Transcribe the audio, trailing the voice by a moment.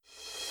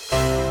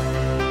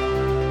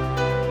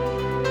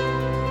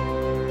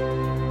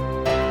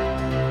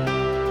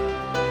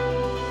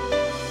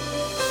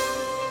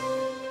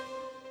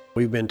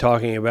We've been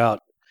talking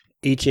about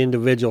each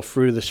individual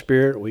fruit of the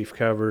Spirit. We've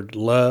covered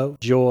love,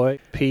 joy,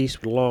 peace,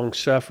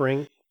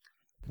 long-suffering,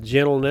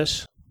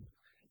 gentleness,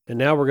 and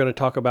now we're going to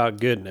talk about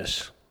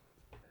goodness.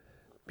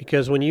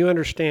 Because when you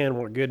understand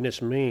what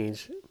goodness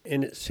means,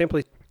 and it's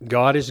simply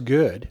God is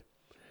good,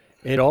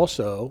 and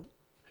also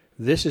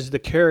this is the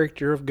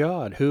character of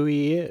God, who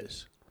He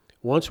is.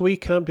 Once we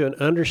come to an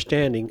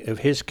understanding of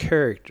His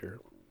character,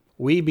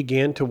 we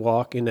begin to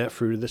walk in that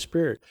fruit of the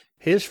Spirit.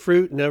 His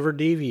fruit never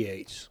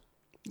deviates.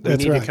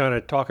 That's we need right. to kind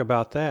of talk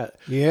about that.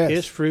 Yes.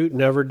 His fruit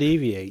never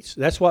deviates.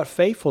 That's what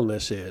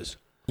faithfulness is.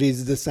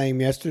 He's the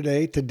same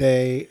yesterday,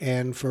 today,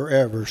 and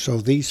forever. So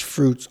these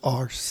fruits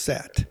are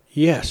set.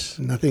 Yes.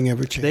 Nothing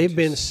ever changes. They've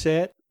been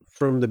set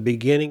from the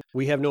beginning.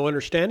 We have no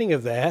understanding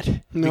of that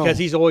because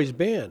He's always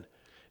been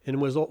and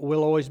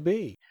will always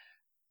be.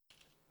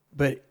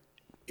 But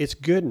it's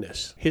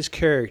goodness, His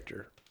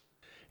character,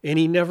 and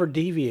He never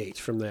deviates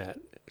from that.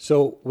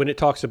 So when it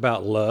talks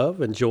about love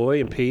and joy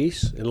and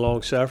peace and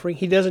long-suffering,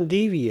 He doesn't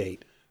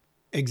deviate.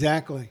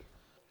 Exactly.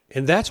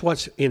 And that's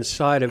what's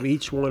inside of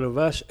each one of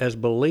us as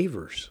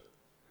believers.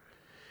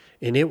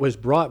 And it was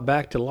brought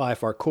back to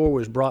life. Our core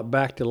was brought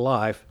back to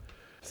life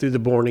through the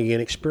born-again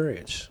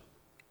experience.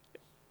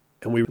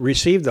 And we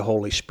received the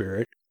Holy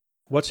Spirit.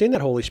 What's in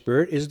that Holy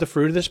Spirit is the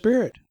fruit of the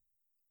Spirit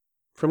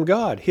from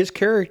God, His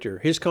character,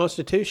 His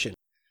constitution.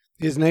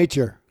 His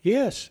nature.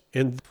 Yes,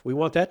 and we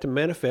want that to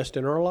manifest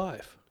in our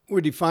life. We're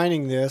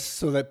defining this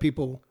so that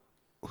people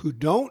who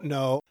don't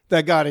know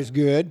that God is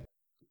good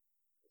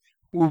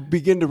will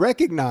begin to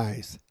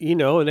recognize.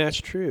 And that's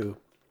true.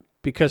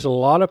 Because a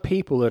lot of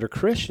people that are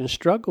Christians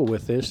struggle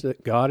with this,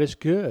 that God is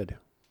good.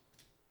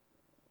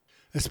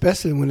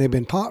 Especially when they've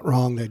been taught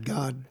wrong that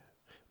God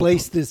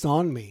placed this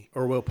on me.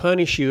 Or will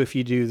punish you if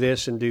you do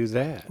this and do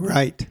that.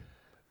 Right.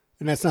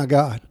 And that's not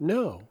God.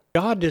 No.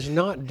 God does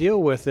not deal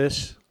with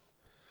this.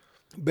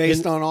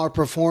 Based on our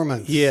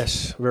performance.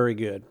 Yes, very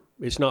good.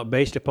 It's not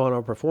based upon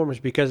our performance,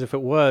 because if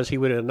it was, He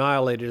would have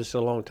annihilated us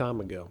a long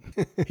time ago.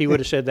 He would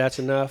have said, that's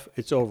enough,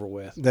 it's over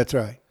with. That's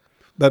right.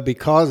 But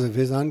because of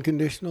His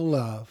unconditional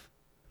love,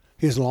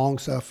 His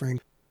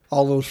long-suffering,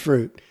 all those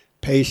fruit,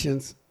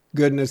 patience,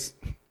 goodness,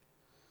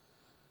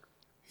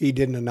 He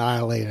didn't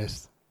annihilate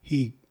us.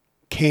 He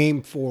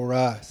came for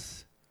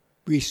us,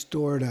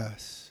 restored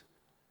us.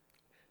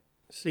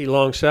 See,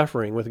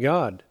 long-suffering with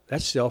God,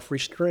 that's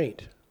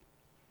self-restraint,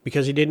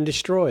 because He didn't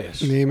destroy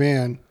us.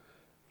 Amen.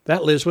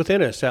 That lives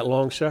within us, that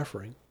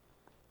long-suffering.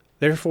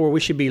 Therefore, we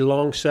should be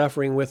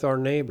long-suffering with our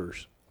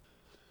neighbors,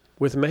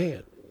 with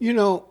man.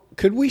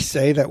 Could we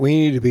say that we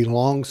need to be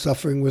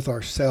long-suffering with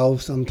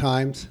ourselves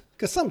sometimes?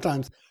 Because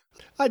sometimes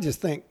I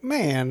just think,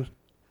 man,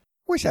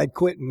 wish I'd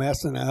quit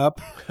messing up.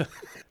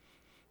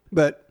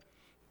 But,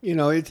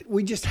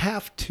 we just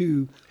have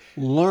to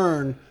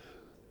learn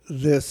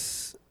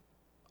this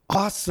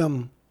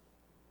awesome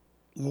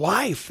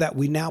life that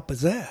we now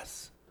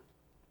possess,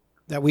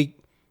 that we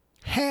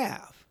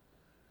have.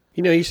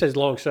 He says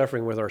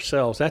long-suffering with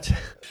ourselves. That's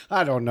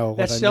I don't know.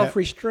 That's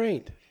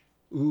self-restraint.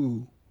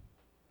 Ooh.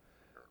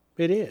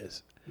 It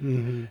is.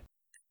 Mm-hmm.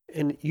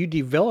 And you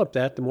develop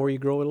that the more you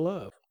grow in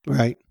love.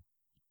 Right.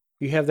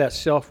 You have that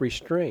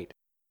self-restraint.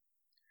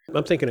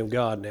 I'm thinking of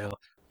God now.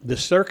 The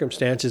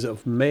circumstances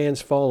of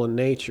man's fallen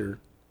nature,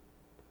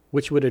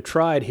 which would have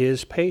tried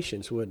His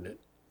patience, wouldn't it?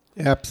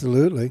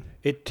 Absolutely.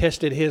 It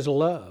tested His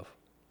love.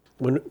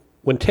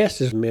 When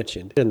test is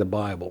mentioned in the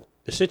Bible,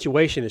 the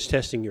situation is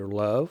testing your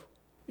love.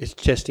 It's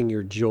testing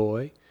your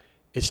joy.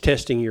 It's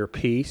testing your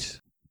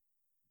peace.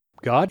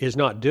 God is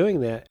not doing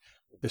that.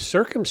 The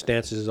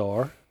circumstances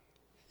are,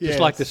 just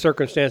like the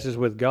circumstances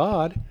with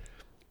God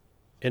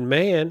and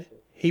man.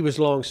 He was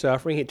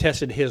long-suffering. It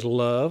tested His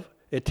love.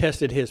 It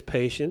tested His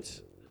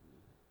patience.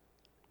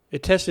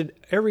 It tested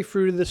every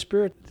fruit of the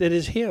Spirit that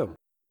is Him.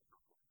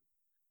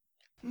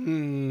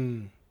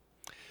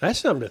 That's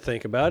something to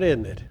think about,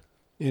 isn't it?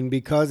 And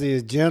because He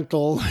is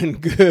gentle and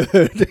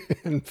good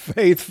and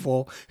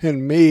faithful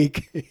and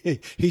meek,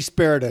 He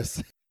spared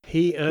us.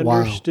 He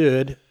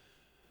understood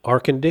our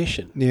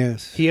condition.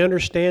 Yes. He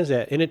understands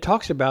that. And it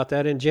talks about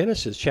that in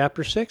Genesis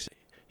chapter 6.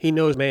 He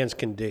knows man's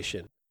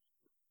condition.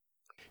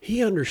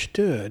 He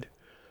understood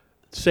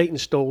Satan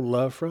stole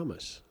love from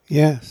us.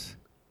 Yes.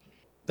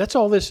 That's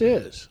all this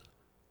is.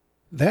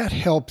 That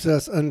helps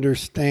us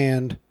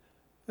understand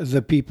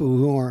the people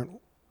who aren't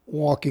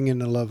walking in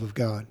the love of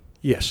God.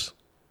 Yes.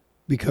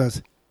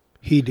 Because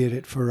He did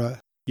it for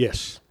us.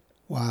 Yes.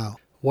 Wow.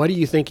 Why do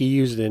you think He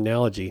used the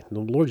analogy? The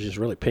Lord's just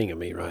really pinging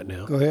me right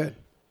now. Go ahead.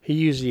 He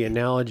used the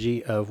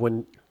analogy of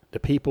when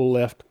the people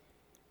left,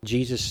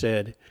 Jesus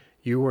said,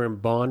 you were in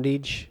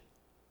bondage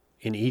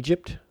in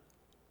Egypt.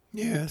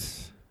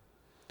 Yes.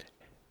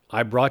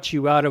 I brought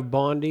you out of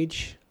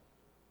bondage.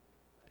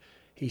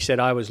 He said,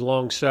 I was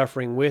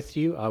long-suffering with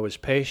you. I was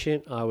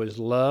patient. I was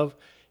love.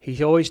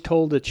 He always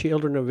told the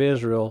children of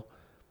Israel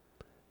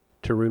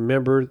to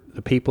remember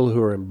the people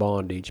who are in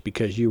bondage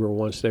because you were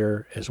once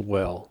there as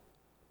well.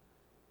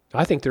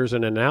 I think there's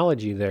an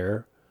analogy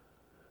there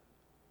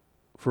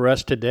for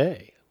us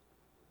today.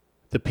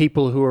 The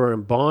people who are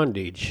in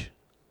bondage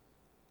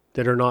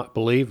that are not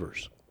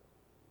believers.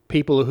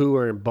 People who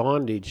are in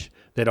bondage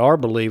that are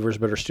believers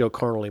but are still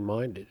carnally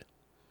minded.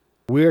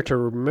 We are to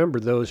remember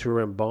those who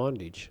are in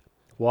bondage.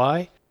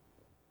 Why?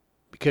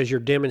 Because you're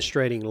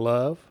demonstrating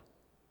love.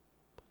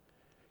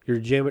 You're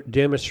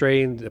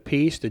demonstrating the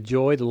peace, the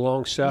joy, the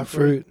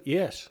long-suffering. The fruit.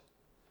 Yes.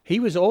 He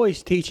was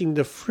always teaching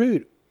the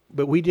fruit,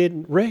 but we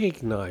didn't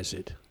recognize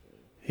it.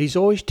 He's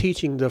always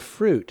teaching the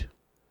fruit.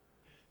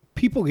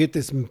 People get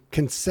this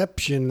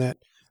conception that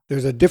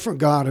there's a different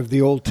God of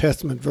the Old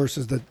Testament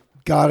versus the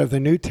God of the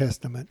New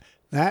Testament.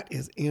 That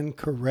is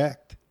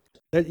incorrect.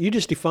 You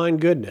just define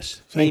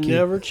goodness. Thank He you.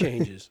 never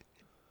changes.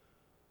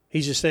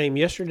 He's the same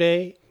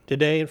yesterday,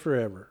 today, and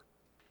forever.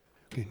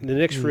 Okay. The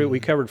next fruit, we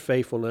covered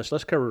faithfulness.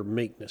 Let's cover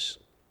meekness.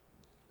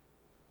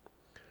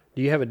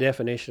 Do you have a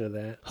definition of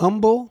that?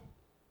 Humble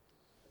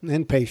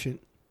and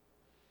patient.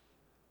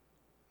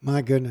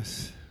 My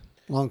goodness.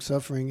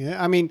 Long-suffering.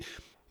 I mean,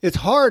 it's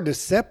hard to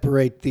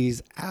separate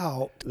these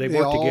out. They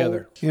work all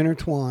together.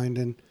 Intertwined.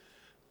 And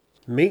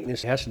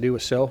Meekness has to do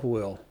with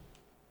self-will.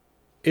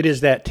 It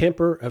is that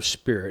temper of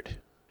spirit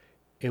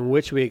in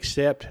which we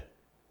accept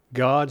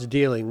God's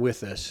dealing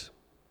with us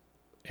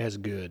as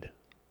good.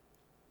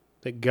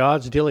 That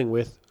God's dealing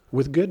with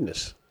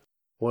goodness,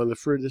 one of the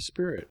fruit of the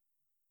Spirit.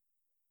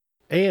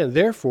 And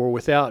therefore,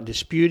 without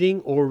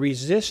disputing or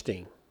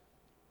resisting.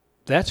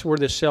 That's where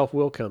the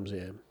self-will comes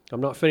in.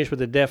 I'm not finished with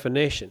the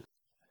definition.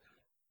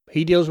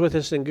 He deals with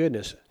us in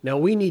goodness. Now,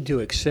 we need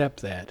to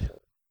accept that.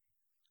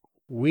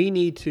 We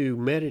need to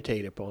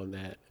meditate upon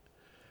that.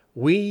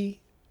 We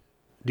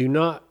do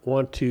not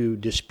want to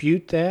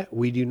dispute that.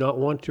 We do not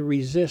want to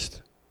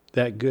resist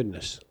that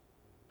goodness.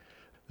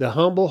 The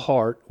humble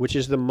heart, which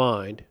is the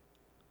mind,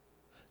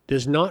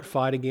 does not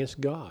fight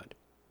against God.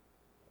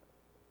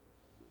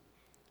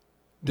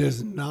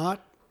 does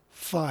not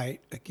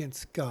fight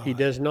against God. He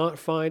does not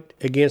fight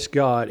against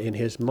God in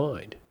his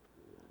mind.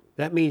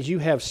 That means you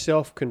have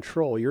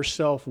self-control. Your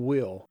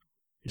self-will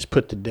is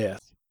put to death.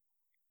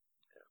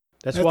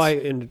 That's why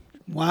in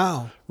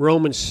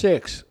Romans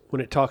 6,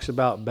 when it talks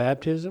about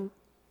baptism,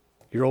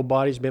 your old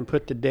body's been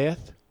put to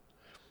death.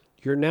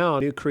 You're now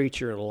a new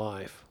creature in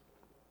life.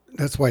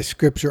 That's why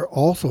Scripture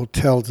also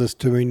tells us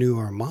to renew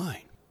our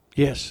mind.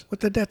 Yes. What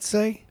did that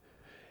say?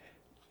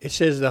 It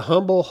says the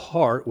humble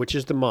heart, which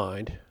is the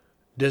mind,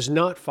 does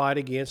not fight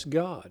against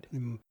God.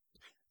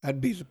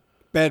 That'd be a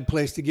bad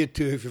place to get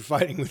to if you're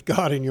fighting with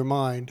God in your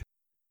mind.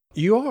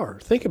 You are.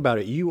 Think about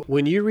it.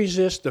 When you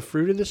resist the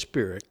fruit of the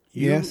Spirit,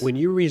 when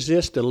you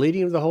resist the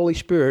leading of the Holy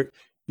Spirit,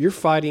 you're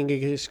fighting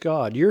against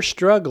God. You're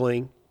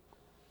struggling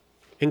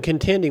and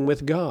contending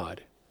with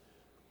God.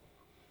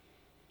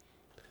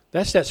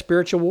 That's that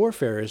spiritual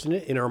warfare, isn't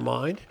it, in our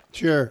mind?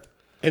 Sure.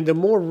 And the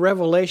more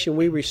revelation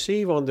we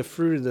receive on the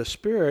fruit of the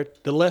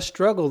Spirit, the less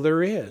struggle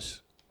there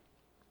is.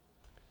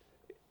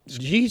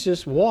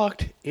 Jesus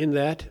walked in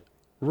that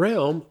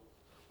realm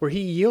where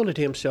he yielded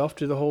himself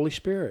to the Holy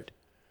Spirit.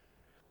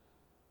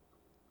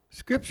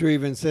 Scripture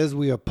even says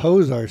we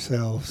oppose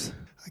ourselves.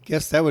 I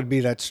guess that would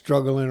be that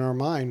struggle in our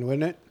mind,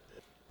 wouldn't it?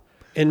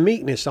 And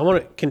meekness, I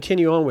want to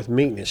continue on with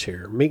meekness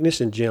here. Meekness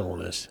and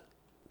gentleness.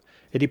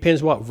 It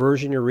depends what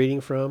version you're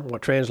reading from,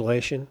 what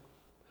translation.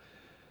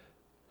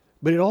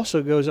 But it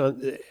also goes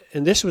on,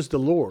 and this was the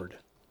Lord,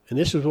 and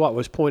this is what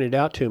was pointed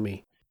out to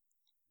me.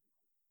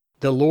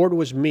 The Lord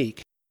was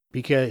meek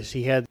because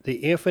he had the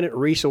infinite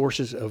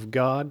resources of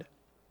God,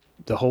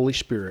 the Holy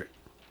Spirit,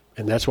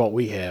 and that's what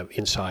we have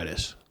inside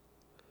us.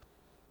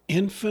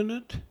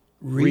 Infinite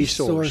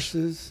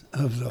resources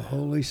of the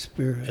Holy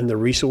Spirit. And the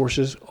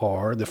resources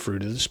are the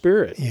fruit of the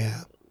Spirit.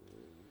 Yeah.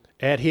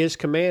 At his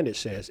command, it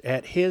says.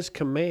 At his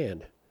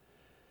command.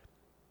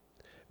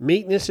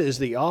 Meekness is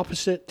the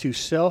opposite to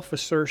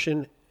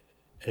self-assertion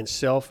and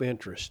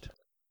self-interest.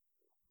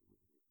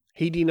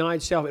 He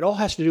denied self. It all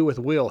has to do with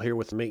will here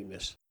with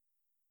meekness.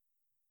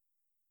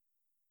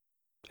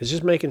 Is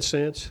this making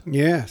sense?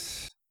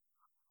 Yes.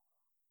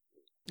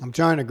 I'm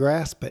trying to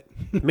grasp it.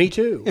 Me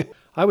too.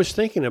 I was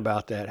thinking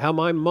about that, how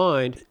my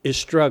mind is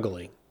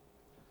struggling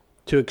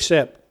to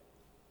accept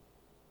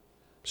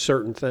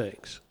certain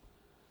things,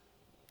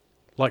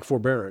 like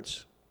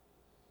forbearance,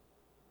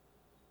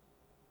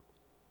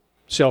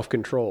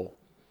 self-control.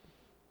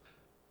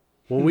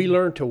 When we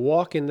learn to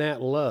walk in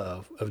that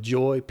love of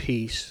joy,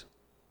 peace,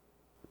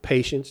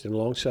 patience, and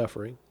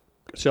long-suffering,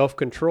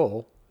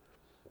 self-control,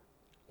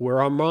 where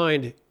our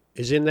mind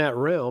is in that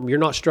realm, you're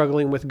not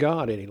struggling with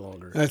God any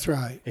longer. That's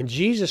right. And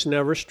Jesus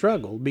never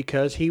struggled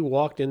because he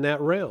walked in that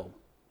realm.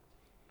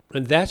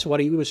 And that's what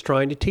he was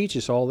trying to teach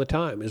us all the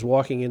time, is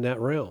walking in that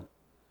realm.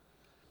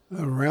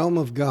 The realm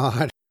of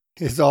God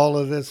is all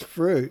of this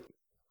fruit.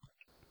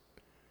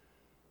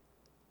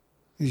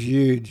 It's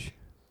huge.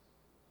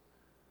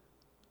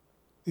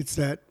 It's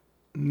that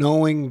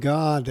knowing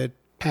God that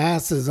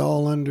passes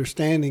all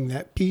understanding,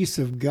 that peace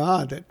of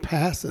God that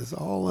passes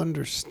all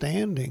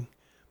understanding.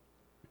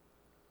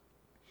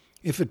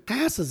 If it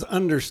passes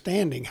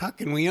understanding, how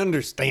can we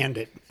understand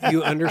it?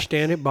 You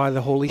understand it by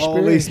the Holy Spirit.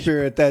 Holy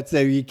Spirit, that's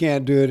it. You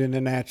can't do it in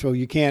the natural.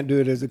 You can't do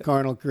it as a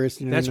carnal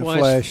Christian in the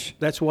flesh.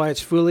 That's why it's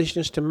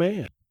foolishness to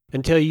man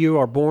until you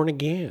are born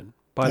again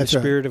by the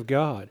Spirit of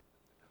God.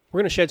 We're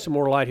going to shed some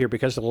more light here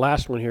because the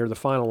last one here, the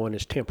final one,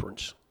 is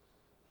temperance.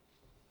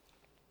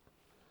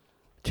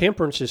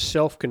 Temperance is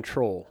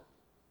self-control.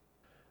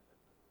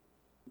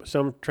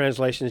 Some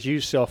translations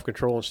use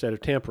self-control instead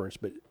of temperance,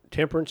 but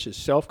temperance is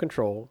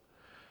self-control.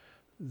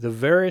 The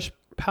various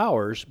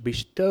powers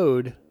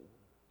bestowed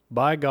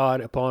by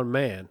God upon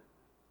man.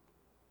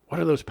 What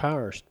are those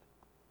powers?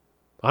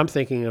 I'm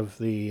thinking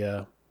of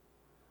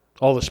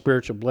all the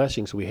spiritual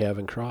blessings we have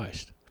in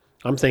Christ.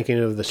 I'm thinking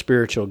of the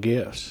spiritual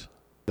gifts,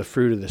 the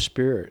fruit of the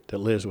Spirit that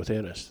lives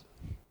within us.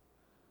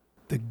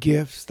 The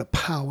gifts, the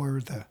power,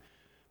 the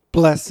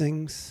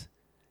blessings,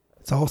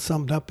 it's all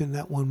summed up in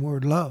that one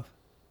word, love.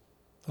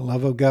 The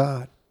love of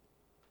God.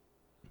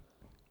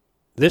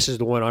 This is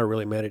the one I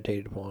really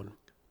meditated upon.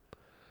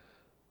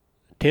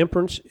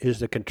 Temperance is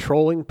the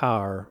controlling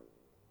power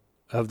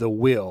of the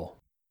will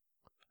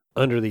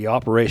under the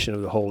operation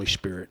of the Holy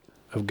Spirit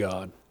of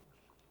God.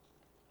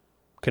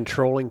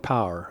 Controlling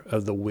power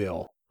of the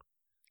will.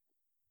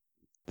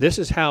 This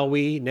is how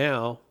we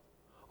now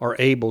are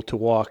able to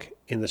walk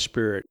in the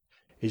Spirit,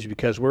 is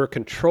because we're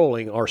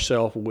controlling our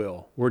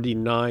self-will. We're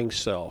denying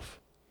self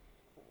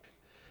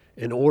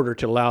in order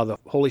to allow the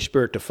Holy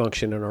Spirit to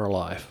function in our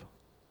life.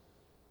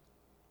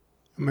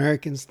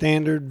 American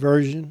Standard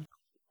Version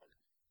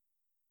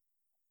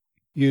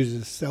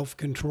uses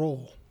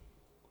self-control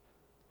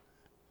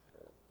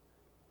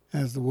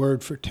as the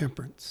word for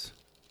temperance.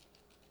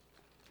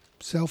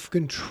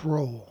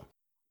 Self-control.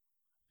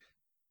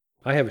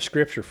 I have a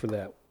scripture for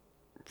that,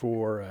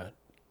 for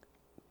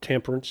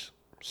temperance,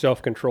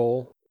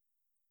 self-control.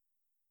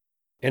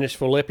 And it's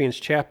Philippians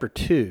chapter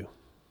 2.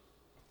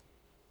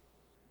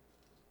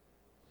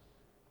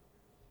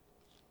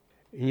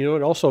 And you know,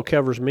 it also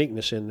covers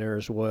meekness in there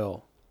as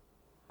well.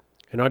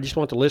 And I just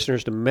want the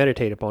listeners to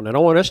meditate upon it. I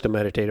want us to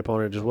meditate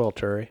upon it as well,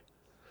 Terry.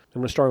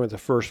 I'm going to start with the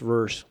first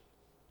verse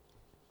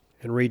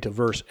and read to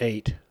verse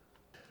 8.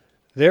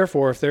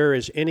 Therefore, if there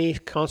is any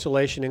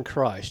consolation in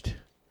Christ,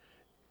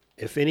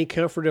 if any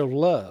comfort of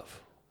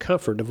love,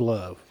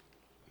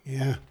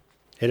 yeah,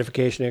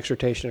 edification,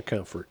 exhortation, and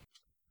comfort,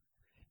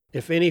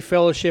 if any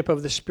fellowship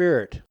of the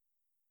Spirit,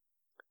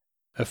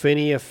 if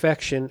any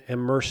affection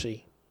and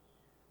mercy.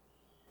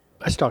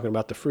 That's talking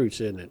about the fruits,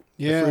 isn't it?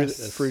 Yes.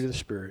 The fruit of the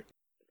Spirit.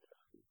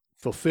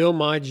 Fulfill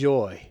my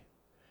joy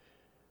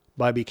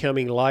by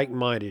becoming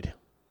like-minded,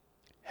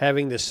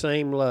 having the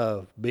same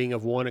love, being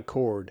of one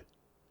accord,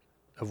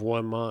 of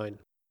one mind.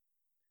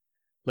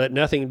 Let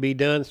nothing be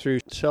done through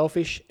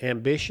selfish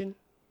ambition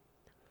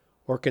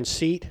or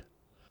conceit,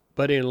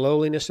 but in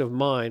lowliness of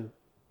mind,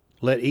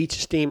 let each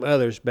esteem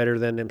others better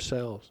than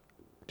themselves.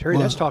 Terry,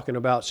 that's talking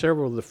about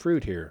several of the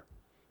fruit here.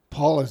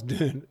 Paul is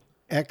doing an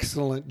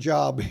excellent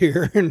job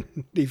here in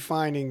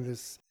defining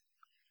this.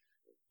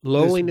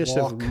 Lowliness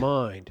of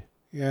mind.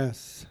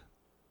 Yes.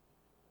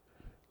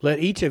 Let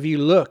each of you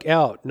look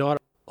out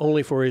not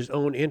only for his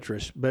own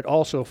interest, but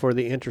also for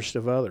the interest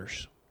of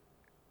others.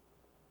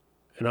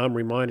 And I'm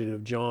reminded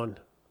of John,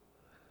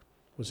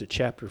 was it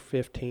chapter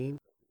 15?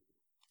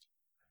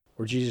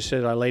 Where Jesus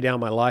said, I lay down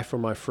my life for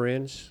my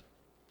friends.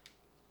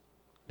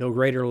 No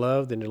greater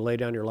love than to lay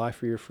down your life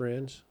for your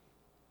friends.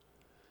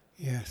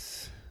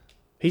 Yes.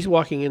 He's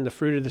walking in the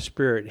fruit of the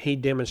Spirit. He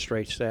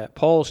demonstrates that.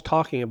 Paul's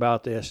talking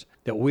about this,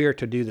 that we are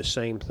to do the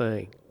same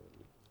thing.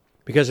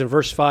 Because in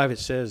verse 5 it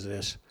says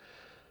this,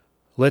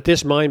 let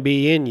this mind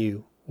be in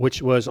you,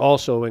 which was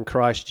also in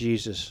Christ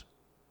Jesus.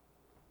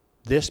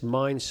 This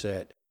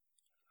mindset,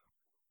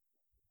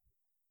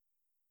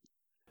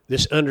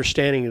 this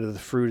understanding of the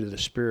fruit of the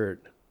Spirit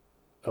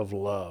of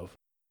love.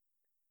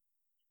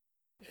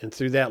 And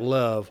through that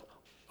love,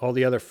 all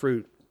the other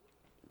fruit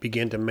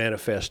begin to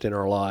manifest in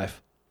our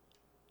life.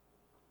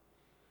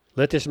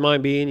 Let this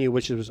mind be in you,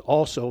 which was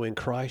also in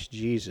Christ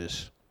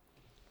Jesus,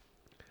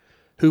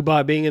 who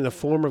by being in the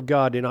form of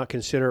God did not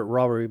consider it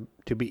robbery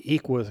to be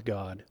equal with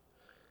God,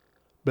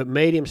 but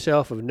made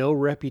himself of no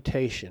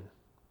reputation,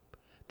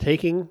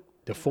 taking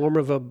the form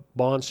of a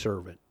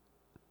bondservant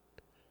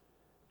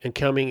and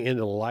coming in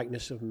the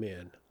likeness of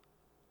men.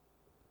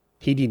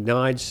 He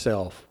denied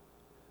self.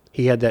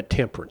 He had that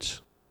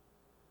temperance.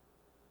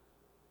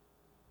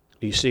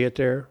 Do you see it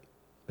there?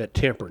 That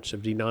temperance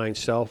of denying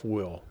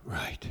self-will.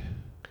 Right.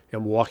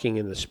 And walking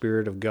in the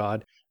Spirit of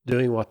God,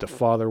 doing what the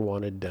Father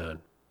wanted done.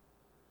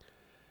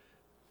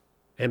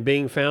 And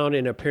being found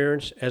in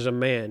appearance as a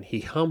man, he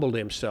humbled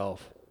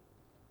himself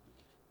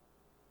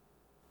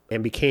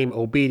and became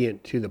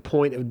obedient to the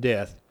point of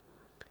death,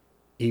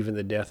 even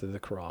the death of the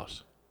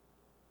cross.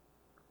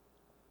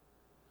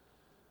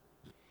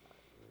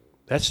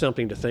 That's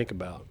something to think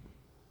about.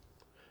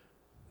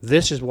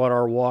 This is what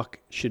our walk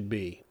should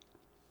be.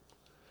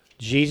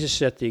 Jesus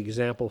set the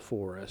example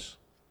for us.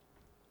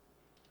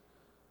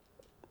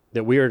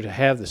 That we are to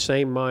have the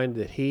same mind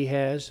that he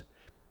has.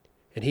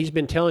 And he's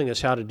been telling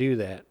us how to do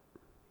that.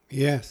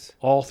 Yes.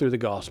 all through the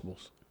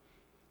Gospels.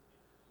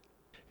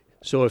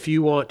 So if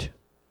you want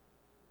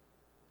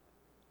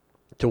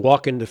to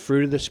walk in the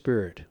fruit of the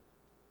Spirit,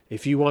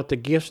 if you want the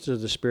gifts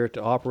of the Spirit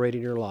to operate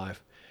in your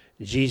life,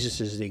 Jesus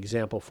is the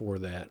example for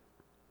that.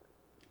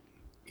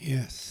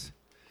 Yes.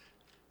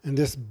 And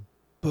this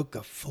book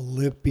of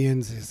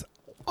Philippians is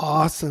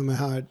awesome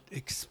how it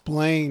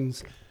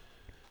explains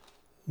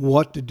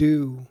what to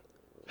do,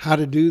 how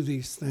to do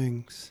these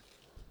things.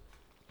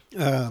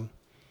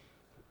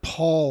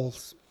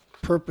 Paul's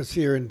purpose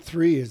here in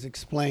 3 is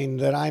explained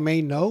that I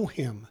may know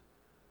him.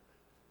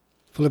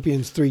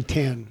 Philippians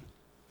 3:10,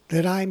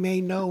 that I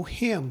may know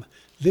him.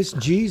 This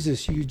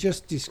Jesus you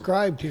just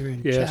described here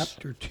in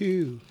chapter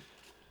 2.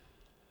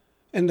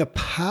 And the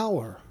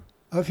power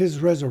of his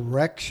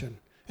resurrection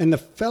and the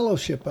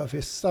fellowship of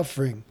his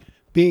suffering,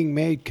 being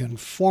made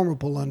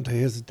conformable unto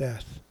his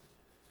death,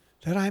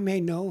 that I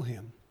may know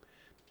him.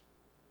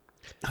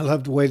 I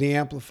love the way the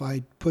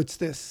Amplified puts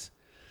this.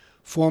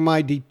 For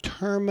my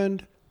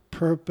determined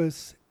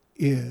purpose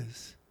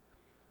is.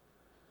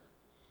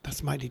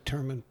 That's my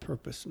determined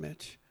purpose,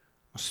 Mitch.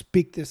 I'll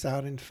speak this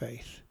out in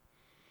faith.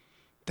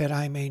 That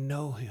I may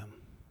know him.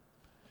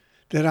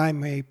 That I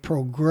may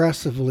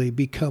progressively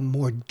become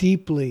more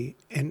deeply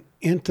and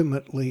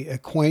intimately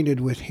acquainted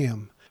with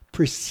him,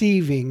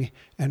 perceiving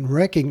and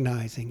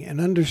recognizing and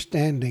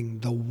understanding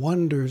the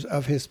wonders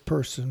of his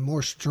person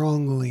more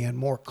strongly and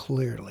more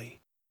clearly.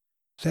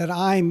 That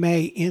I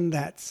may in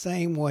that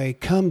same way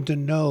come to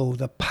know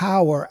the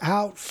power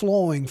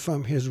outflowing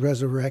from his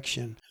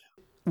resurrection,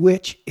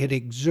 which it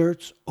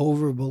exerts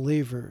over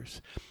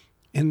believers,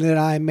 and that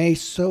I may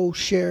so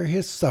share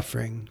his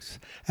sufferings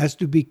as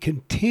to be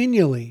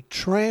continually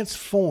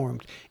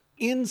transformed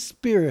in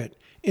spirit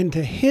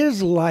into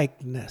his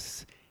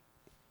likeness,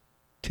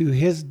 to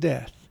his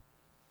death,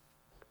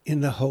 in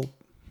the hope.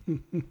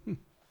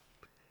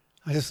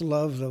 I just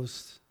love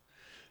those.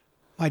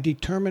 My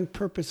determined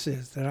purpose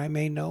is that I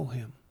may know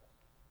him.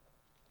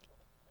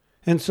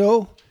 And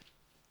so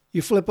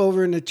you flip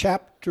over into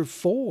chapter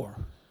 4.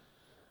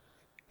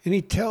 And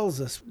he tells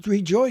us,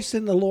 rejoice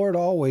in the Lord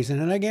always.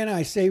 And again,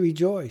 I say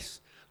rejoice.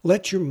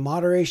 Let your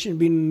moderation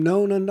be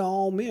known unto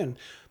all men.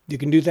 You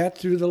can do that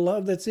through the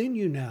love that's in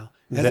you now.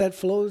 As that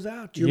flows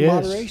out, your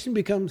moderation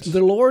becomes,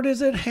 the Lord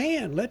is at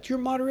hand. Let your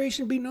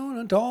moderation be known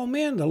unto all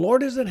men. The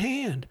Lord is at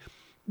hand.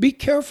 Be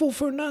careful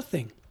for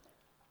nothing.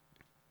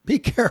 Be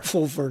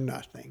careful for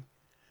nothing.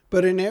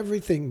 But in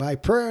everything, by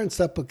prayer and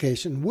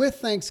supplication, with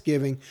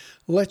thanksgiving,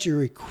 let your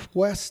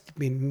request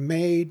be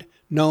made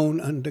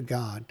known unto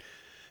God.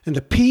 And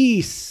the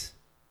peace,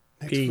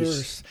 next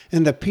verse,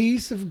 and the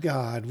peace of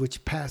God,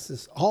 which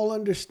passes all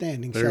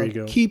understanding,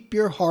 shall keep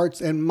your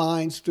hearts and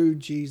minds through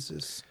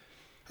Jesus.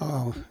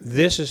 Oh,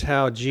 this is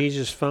how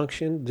Jesus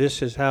functioned.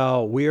 This is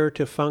how we are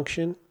to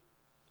function.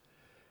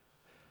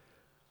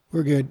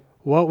 We're good.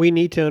 What we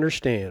need to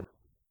understand,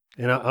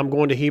 and I'm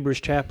going to Hebrews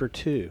chapter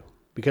 2,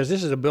 because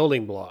this is a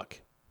building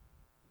block.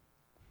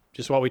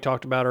 Just what we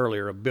talked about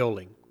earlier, a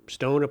building,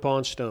 stone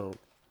upon stone,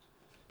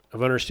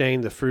 of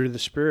understanding the fruit of the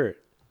Spirit.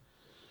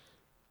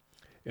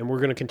 And we're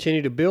going to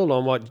continue to build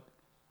on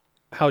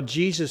how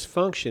Jesus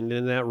functioned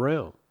in that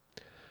realm,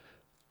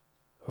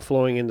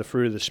 flowing in the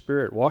fruit of the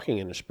Spirit, walking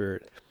in the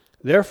Spirit.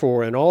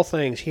 Therefore, in all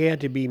things, he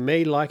had to be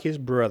made like his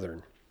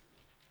brethren,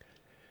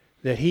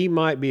 that he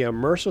might be a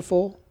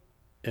merciful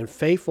and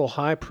faithful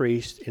high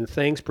priest in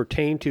things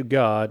pertaining to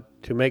God,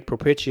 to make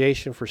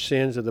propitiation for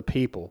sins of the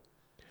people.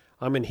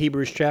 I'm in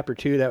Hebrews chapter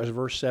 2, that was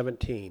verse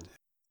 17.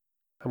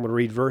 I'm going to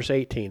read verse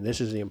 18.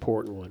 This is the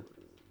important one,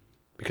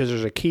 because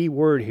there's a key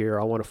word here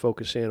I want to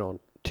focus in on,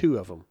 2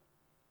 of them.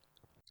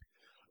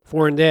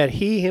 For in that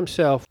he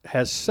himself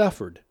has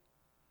suffered,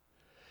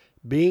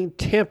 being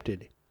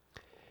tempted,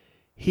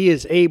 he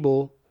is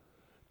able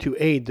to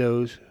aid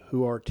those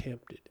who are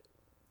tempted.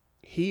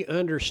 He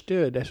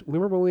understood.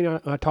 Remember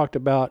when I talked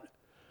about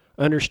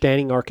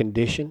understanding our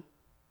condition?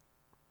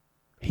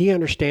 He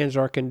understands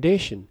our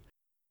condition.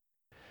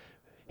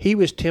 He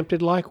was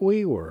tempted like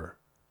we were.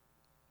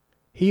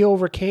 He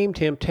overcame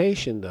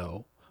temptation,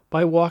 though,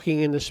 by walking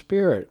in the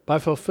Spirit, by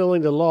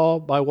fulfilling the law,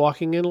 by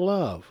walking in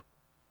love.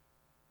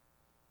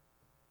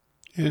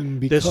 And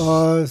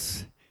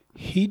because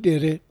he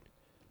did it,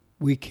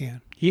 we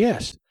can.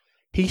 Yes.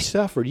 He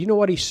suffered. You know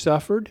what he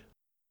suffered?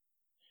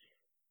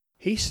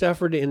 He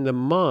suffered in the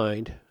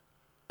mind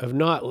of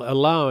not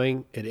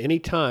allowing at any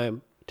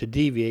time to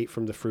deviate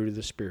from the fruit of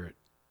the Spirit.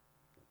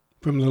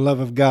 From the love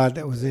of God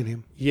that was in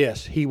him.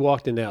 Yes, he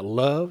walked in that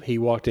love. He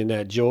walked in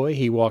that joy.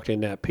 He walked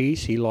in that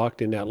peace. He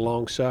walked in that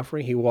long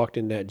suffering. He walked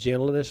in that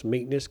gentleness,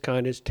 meekness,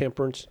 kindness,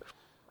 temperance.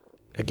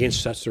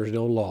 Against such there's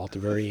no law at the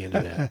very end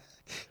of that.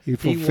 He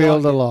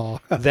fulfilled the law.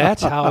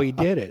 That's how he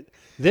did it.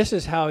 This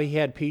is how he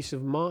had peace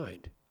of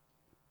mind.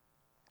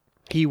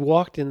 He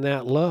walked in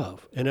that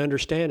love and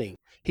understanding.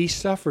 He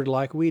suffered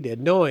like we did,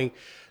 knowing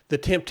the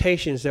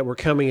temptations that were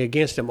coming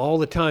against him all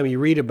the time. You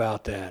read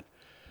about that,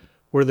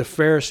 where the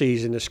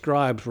Pharisees and the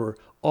scribes were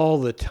all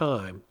the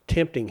time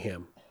tempting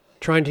him,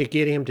 trying to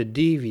get him to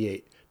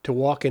deviate, to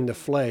walk in the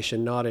flesh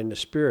and not in the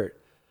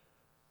Spirit.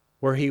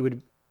 where he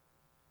would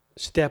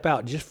step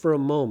out just for a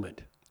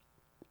moment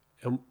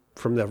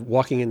from the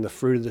walking in the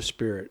fruit of the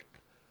Spirit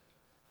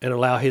and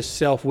allow his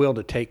self-will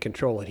to take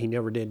control, and he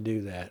never did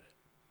do that.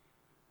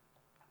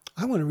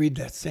 I want to read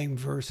that same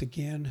verse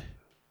again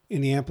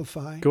in the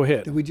Amplified. Go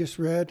ahead. That we just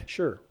read.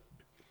 Sure.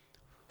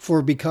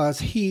 For because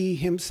he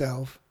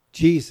himself,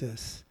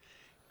 Jesus,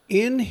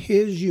 in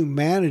his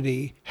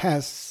humanity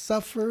has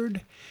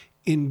suffered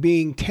in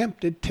being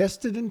tempted,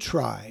 tested, and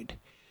tried,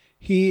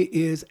 he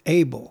is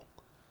able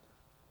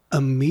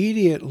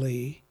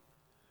immediately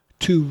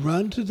to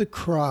run to the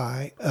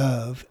cry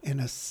of and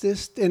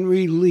assist and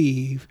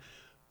relieve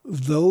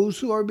those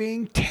who are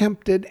being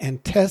tempted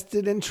and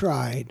tested and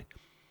tried,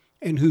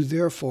 and who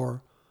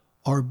therefore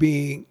are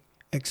being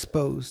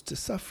exposed to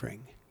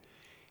suffering.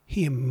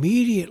 He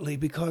immediately,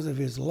 because of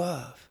his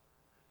love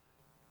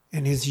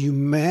and his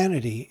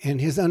humanity and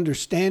his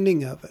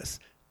understanding of us,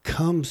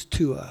 comes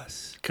to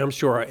us. Comes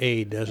to our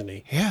aid, doesn't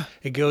he? Yeah.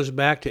 It goes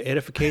back to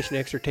edification,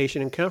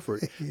 exhortation, and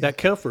comfort. That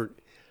comfort,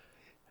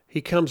 he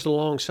comes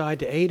alongside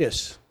to aid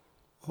us.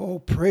 Oh,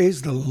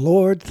 praise the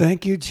Lord.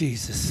 Thank you,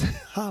 Jesus.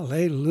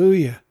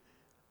 Hallelujah.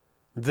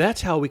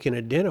 That's how we can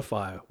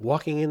identify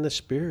walking in the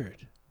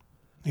Spirit.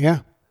 Yeah.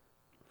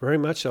 Very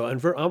much so.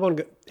 And I'm on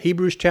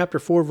Hebrews chapter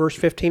 4, verse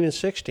 15 and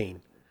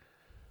 16.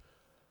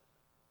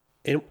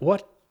 And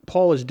what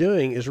Paul is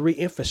doing is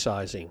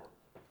re-emphasizing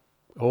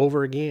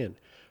over again.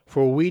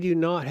 For we do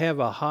not have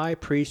a high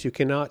priest who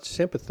cannot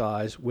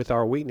sympathize with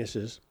our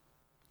weaknesses,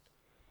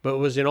 but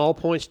was in all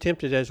points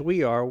tempted as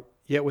we are,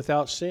 yet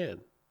without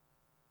sin.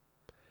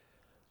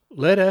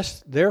 Let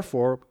us,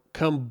 therefore,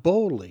 come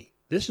boldly.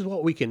 This is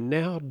what we can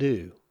now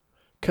do.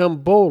 Come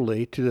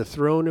boldly to the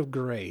throne of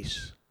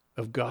grace,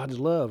 of God's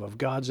love, of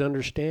God's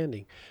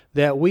understanding,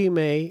 that we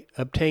may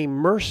obtain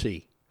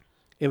mercy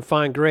and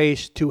find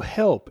grace to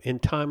help in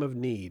time of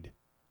need.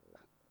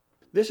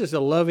 This is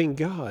a loving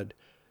God.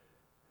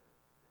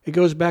 It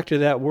goes back to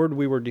that word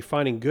we were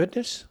defining,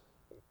 goodness.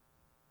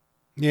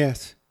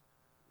 Yes.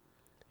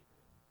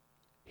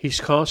 He's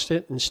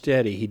constant and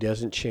steady. He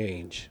doesn't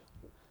change.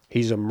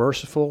 He's a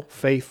merciful,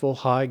 faithful,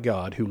 high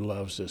God who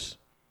loves us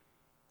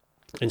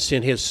and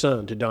sent his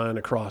Son to die on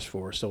the cross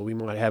for us so we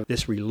might have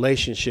this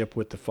relationship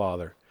with the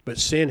Father. But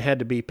sin had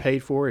to be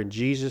paid for, and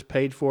Jesus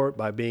paid for it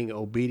by being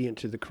obedient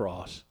to the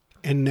cross.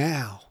 And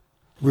now,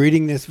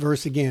 reading this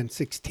verse again,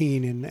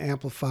 16 in the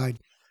Amplified,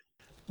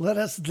 let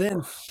us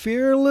then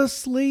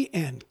fearlessly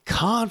and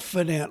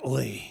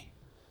confidently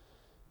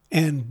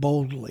and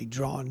boldly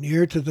draw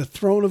near to the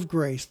throne of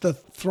grace, the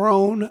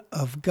throne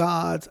of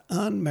God's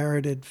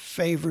unmerited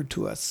favor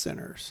to us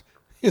sinners.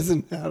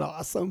 Isn't that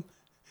awesome?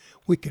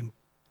 We can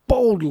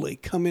boldly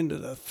come into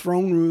the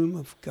throne room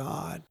of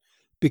God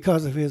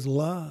because of his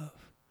love.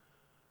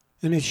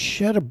 And it's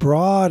shed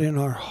abroad in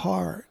our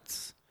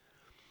hearts.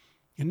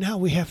 And now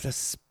we have the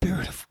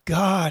Spirit of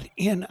God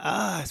in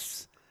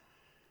us.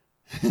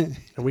 And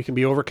we can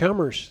be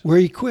overcomers. We're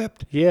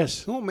equipped.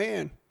 Yes. Oh,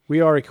 man.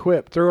 We are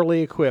equipped,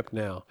 thoroughly equipped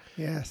now.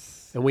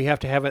 Yes. And we have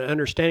to have an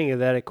understanding of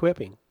that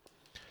equipping.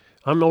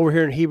 I'm over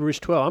here in Hebrews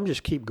 12. I'm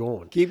just keep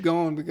going. Keep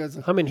going because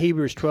I'm in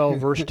Hebrews 12,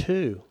 verse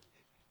 2.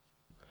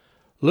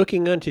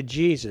 Looking unto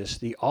Jesus,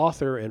 the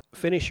author and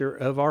finisher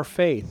of our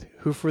faith,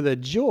 who for the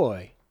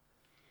joy,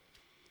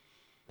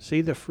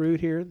 see the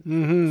fruit here?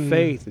 Mm-hmm.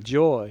 Faith,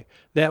 joy,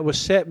 that was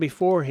set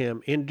before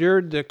him,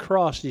 endured the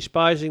cross,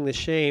 despising the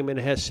shame, and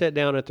has sat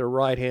down at the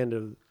right hand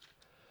of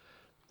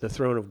the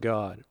throne of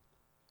God.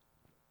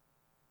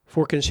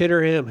 For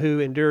consider him who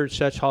endured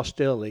such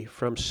hostility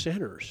from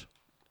sinners.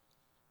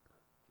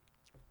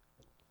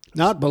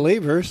 Not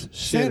believers,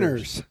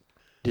 sinners.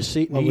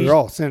 Well, we're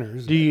all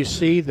sinners. Do you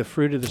see the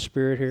fruit of the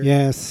Spirit here?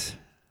 Yes.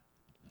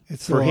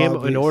 It's For so him,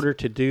 obvious. in order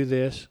to do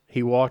this,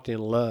 he walked in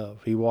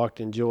love. He walked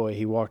in joy.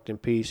 He walked in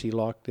peace. He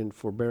walked in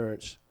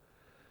forbearance.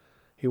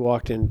 He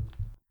walked in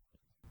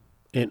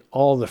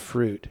all the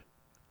fruit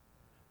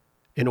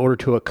in order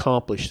to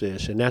accomplish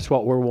this. And that's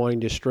what we're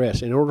wanting to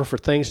stress. In order for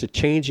things to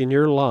change in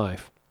your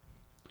life,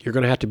 you're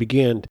going to have to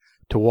begin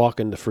to walk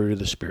in the fruit of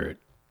the Spirit.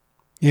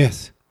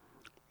 Yes.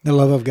 The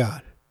love of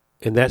God.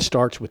 And that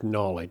starts with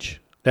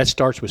knowledge. That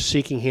starts with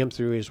seeking him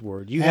through his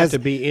word. You have to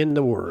be in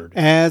the word.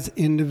 As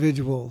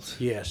individuals.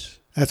 Yes.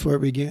 That's where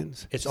it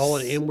begins. It's all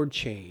an inward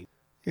change.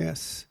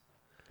 Yes.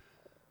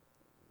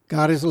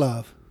 God is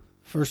love.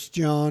 1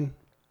 John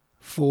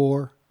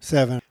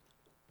 4:7.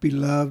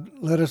 Beloved,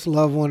 let us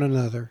love one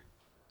another,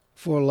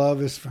 for love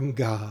is from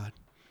God.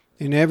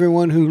 And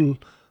everyone who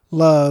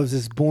loves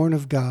is born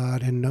of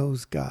God and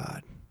knows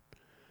God.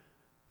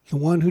 The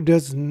one who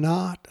does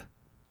not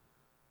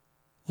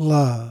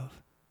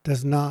love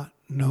does not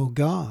know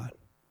God,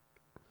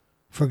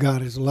 for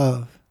God is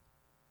love.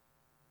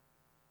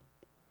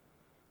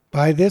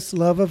 By this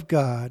love of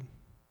God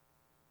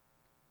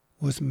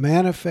was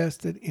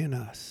manifested in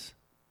us,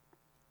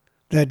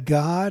 that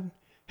God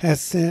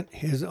has sent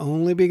his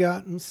only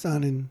begotten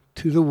Son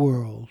into the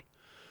world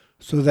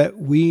so that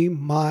we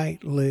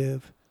might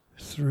live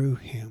through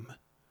him.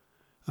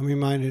 I'm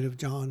reminded of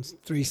John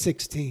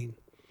 3:16.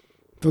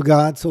 For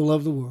God so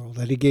loved the world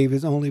that he gave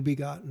his only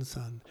begotten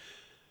Son,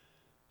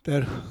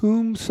 that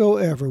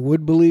whomsoever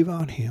would believe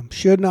on him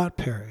should not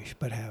perish,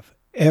 but have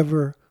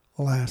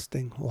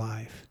everlasting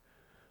life.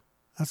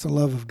 That's the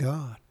love of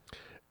God.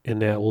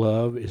 And that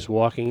love is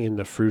walking in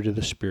the fruit of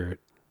the Spirit,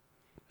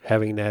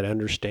 having that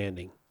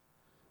understanding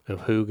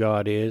of who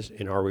God is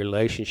and our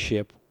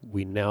relationship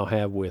we now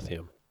have with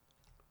him.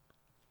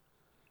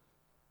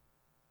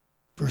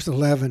 Verse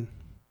 11,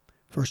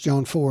 1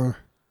 John 4.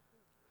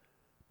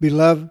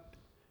 Beloved,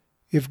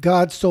 if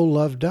God so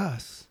loved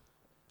us,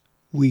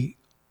 we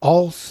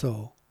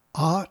also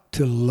ought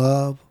to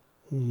love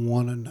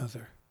one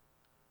another.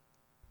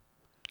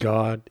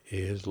 God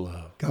is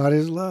love. God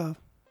is love.